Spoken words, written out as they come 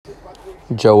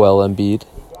Joel Embiid.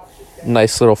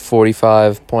 Nice little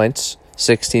 45 points,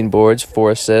 16 boards,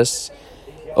 4 assists.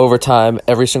 Overtime,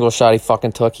 every single shot he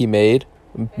fucking took, he made.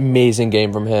 Amazing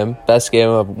game from him. Best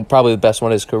game, probably the best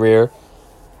one of his career.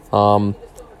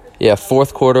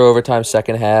 Fourth quarter, overtime,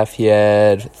 second half, he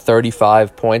had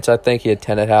 35 points, I think. He had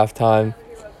 10 at halftime.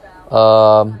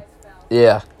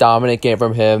 Dominant game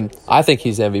from him. I think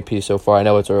he's the MVP so far. I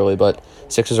know it's early, but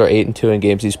Sixers are 8-2 in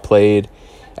games he's played.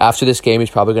 After this game, he's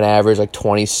probably going to average like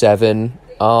 27.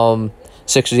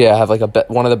 Sixers, have like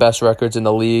one of the best records in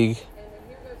the league.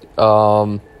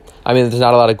 There's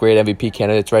not a lot of great MVP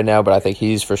candidates right now, but I think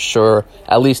he's for sure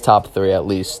at least top 3 at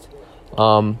least.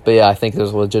 I think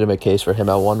there's a legitimate case for him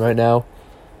at 1 right now.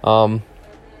 The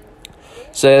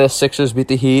Sixers beat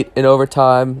the Heat in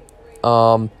overtime.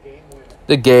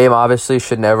 The game obviously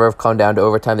should never have come down to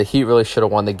overtime. The Heat really should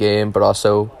have won the game, but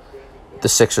also the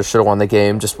Sixers should have won the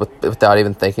game just without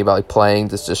even thinking about playing.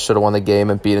 Just should have won the game,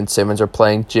 and Embiid and Simmons are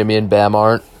playing. Jimmy and Bam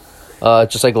aren't.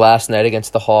 Just like last night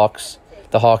against the Hawks.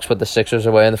 The Hawks put the Sixers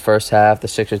away in the first half. The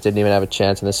Sixers didn't even have a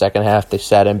chance in the second half. They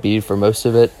sat Embiid for most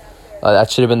of it.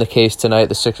 That should have been the case tonight.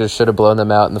 The Sixers should have blown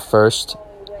them out in the first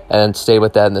and stayed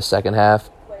with that in the second half.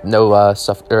 No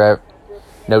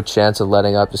chance of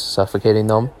letting up, just suffocating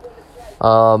them.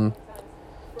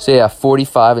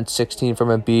 45 and 16 from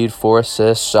Embiid, 4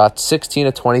 assists, shot 16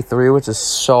 of 23, which is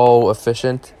so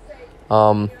efficient.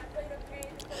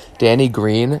 Danny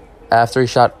Green, after he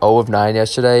shot 0 of 9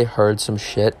 yesterday, talked some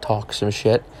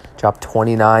shit, dropped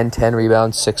 29, 10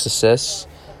 rebounds, 6 assists,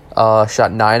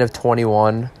 shot 9 of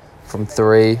 21 from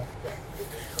 3.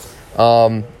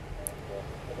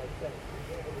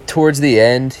 Towards the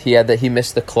end, he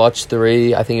missed the clutch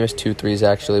 3. I think he missed 2 threes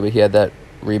actually, but he had that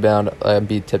rebound.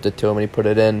 Embiid tipped it to him and he put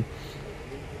it in.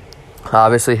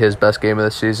 Obviously his best game of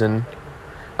the season.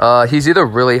 He's either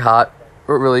really hot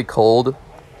or really cold,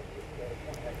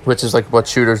 which is like what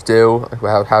shooters do,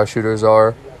 how shooters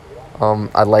are.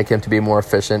 I'd like him to be more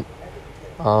efficient.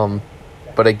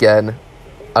 But again,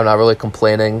 I'm not really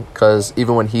complaining because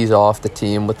even when he's off the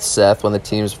team with Seth, when the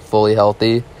team's fully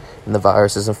healthy and the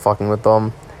virus isn't fucking with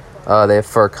them, they have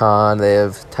Furkan, they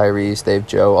have Tyrese, they have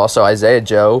Joe. Also, Isaiah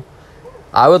Joe.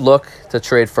 I would look to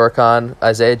trade Furkan.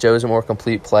 Isaiah Joe is a more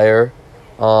complete player.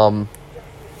 I know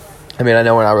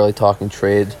we're not really talking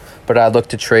trades, but I'd look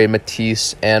to trade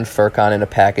Matisse and Furkan in a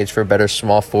package for a better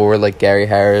small forward like Gary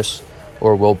Harris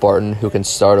or Will Barton, who can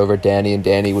start over Danny, and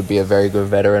Danny would be a very good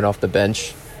veteran off the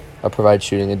bench, provide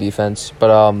shooting and defense.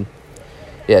 But,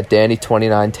 Danny,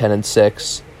 29, 10, and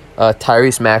 6.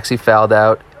 Tyrese Maxey fouled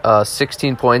out,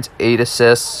 16 points, 8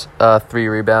 assists, 3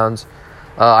 rebounds.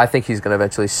 I think he's going to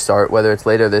eventually start, whether it's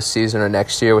later this season or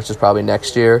next year, which is probably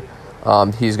next year.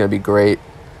 He's going to be great.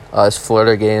 His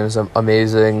Florida game is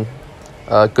amazing.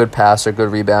 Good passer,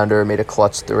 good rebounder, made a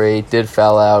clutch 3. Did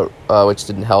foul out, which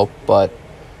didn't help, but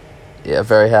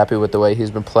very happy with the way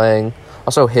he's been playing.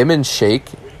 Also, him and Shake,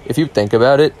 if you think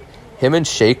about it, him and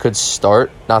Shake could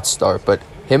but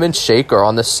him and Shake are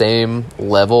on the same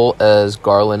level as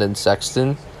Garland and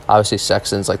Sexton. Obviously,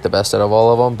 Sexton's like the best out of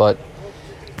all of them, but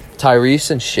Tyrese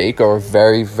and Shake are a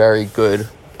very, very good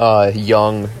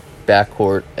young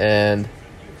backcourt. And,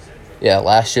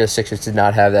 last year the Sixers did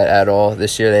not have that at all.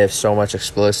 This year they have so much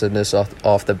explosiveness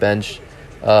off the bench,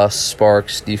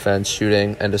 sparks, defense,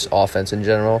 shooting, and just offense in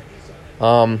general.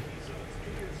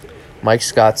 Mike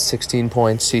Scott, 16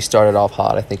 points. He started off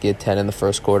hot. I think he had 10 in the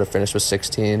first quarter, finished with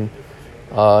 16.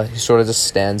 He sort of just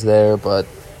stands there, but,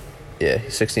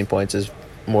 16 points is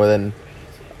more than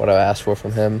what I asked for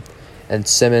from him. And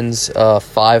Simmons,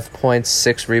 5 points,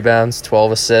 6 rebounds,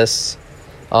 12 assists.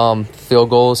 Field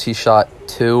goals, he shot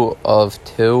 2 of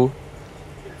 2.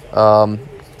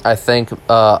 I think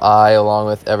I, along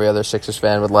with every other Sixers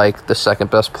fan, would like the second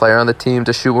best player on the team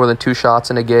to shoot more than 2 shots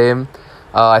in a game.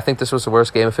 I think this was the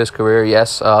worst game of his career.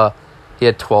 Yes, he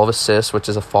had 12 assists, which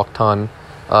is a fuck ton.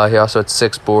 He also had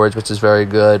 6 boards, which is very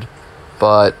good.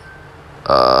 But,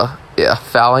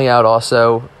 fouling out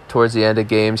also towards the end of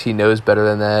games, he knows better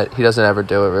than that. He doesn't ever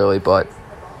do it, really, but,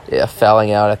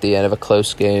 fouling out at the end of a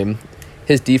close game.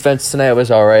 His defense tonight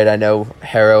was all right. I know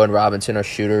Harrow and Robinson are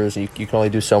shooters. You can only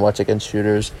do so much against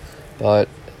shooters, but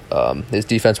his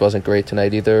defense wasn't great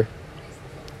tonight either.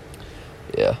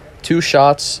 2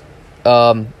 shots.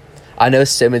 I know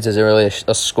Simmons isn't really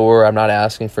a scorer. I'm not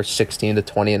asking for 16 to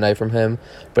 20 a night from him,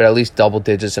 but at least double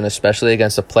digits, and especially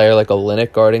against a player like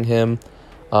Olynyk guarding him.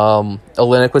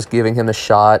 Olynyk was giving him a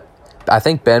shot. I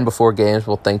think Ben, before games,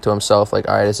 will think to himself, like,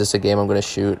 all right, is this a game I'm going to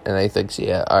shoot? And he thinks,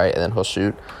 all right, and then he'll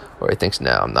shoot. Or he thinks,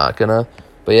 no, I'm not going to.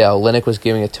 But, Olynyk was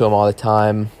giving it to him all the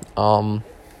time.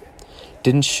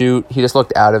 didn't shoot. He just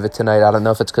looked out of it tonight. I don't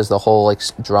know if it's because the whole like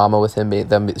drama with him,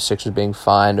 the Sixers being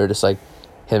fined, or just like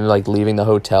him like leaving the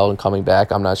hotel and coming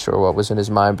back. I'm not sure what was in his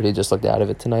mind, but he just looked out of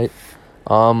it tonight.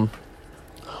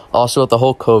 Also, with the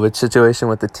whole COVID situation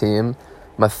with the team,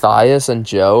 Matthias and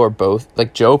Joe are both,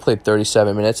 like, Joe played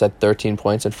 37 minutes at 13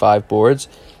 points and 5 boards.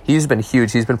 He's been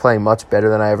huge. He's been playing much better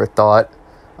than I ever thought.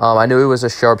 I knew he was a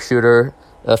sharpshooter.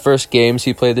 The first games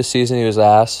he played this season, he was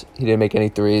ass. He didn't make any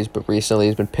threes, but recently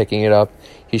he's been picking it up.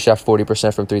 He shot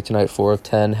 40% from 3 tonight, 4 of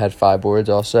 10, had 5 boards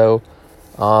also.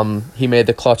 He made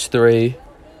the clutch 3.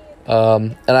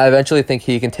 And I eventually think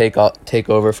he can take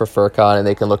over for Furkan, and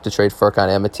they can look to trade Furkan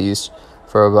and Matisse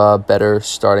for a better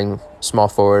starting small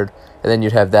forward. And then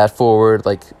you'd have that forward,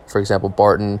 like, for example,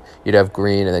 Barton. You'd have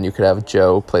Green, and then you could have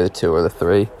Joe play the 2 or the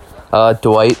 3.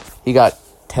 Dwight, he got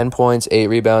 10 points, 8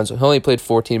 rebounds. He only played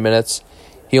 14 minutes.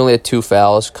 He only had 2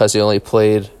 fouls because he only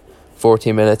played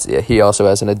 14 minutes. Yeah, he also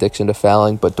has an addiction to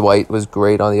fouling, but Dwight was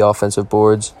great on the offensive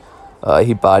boards.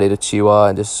 He bodied Achiuwa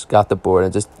and just got the board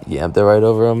and just yammed it right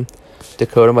over him.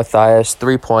 Dakota Mathias,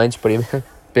 3 points, but he made a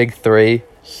big 3,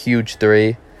 huge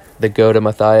 3. The go to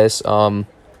Matthias.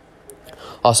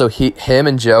 Also, him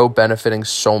and Joe benefiting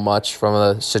so much from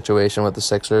the situation with the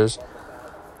Sixers.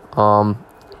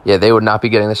 They would not be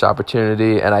getting this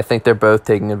opportunity, and I think they're both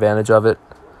taking advantage of it.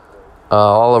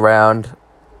 All around,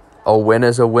 a win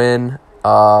is a win.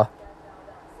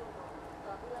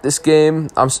 This game,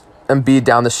 Embiid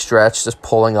down the stretch, just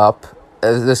pulling up.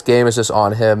 This game is just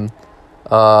on him.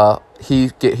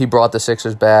 He brought the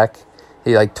Sixers back.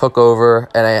 He took over,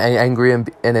 and an angry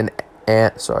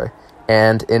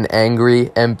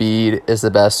Embiid is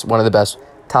one of the best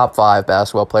top 5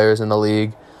 basketball players in the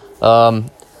league.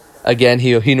 Again,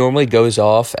 he normally goes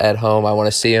off at home. I want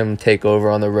to see him take over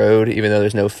on the road, even though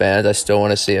there's no fans. I still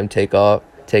want to see him take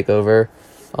over.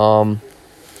 But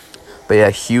yeah,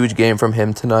 huge game from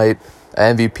him tonight.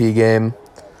 MVP game.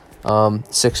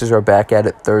 Sixers are back at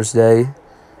it Thursday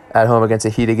at home against the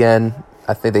Heat again.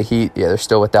 I think the Heat, they're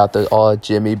still without all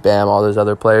Jimmy, Bam, all those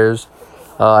other players.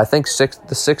 I think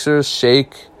the Sixers,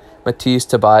 Shake, Matisse,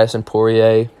 Tobias, and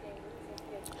Poirier.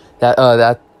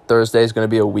 That Thursday is going to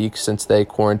be a week since they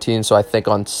quarantined, so I think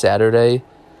on Saturday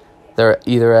they're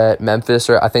either at Memphis,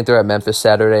 or I think they're at Memphis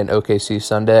Saturday and OKC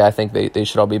Sunday. I think they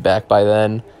should all be back by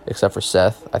then, except for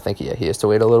Seth. I think he has to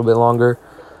wait a little bit longer.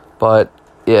 But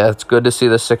yeah, it's good to see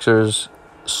the Sixers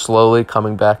slowly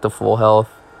coming back to full health.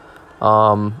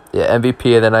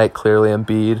 MVP of the night, clearly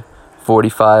Embiid.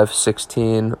 45,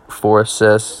 16, 4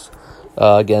 assists.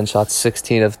 Again, shot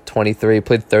 16 of 23,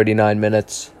 played 39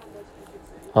 minutes.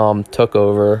 Took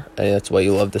over, and that's what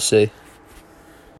you love to see.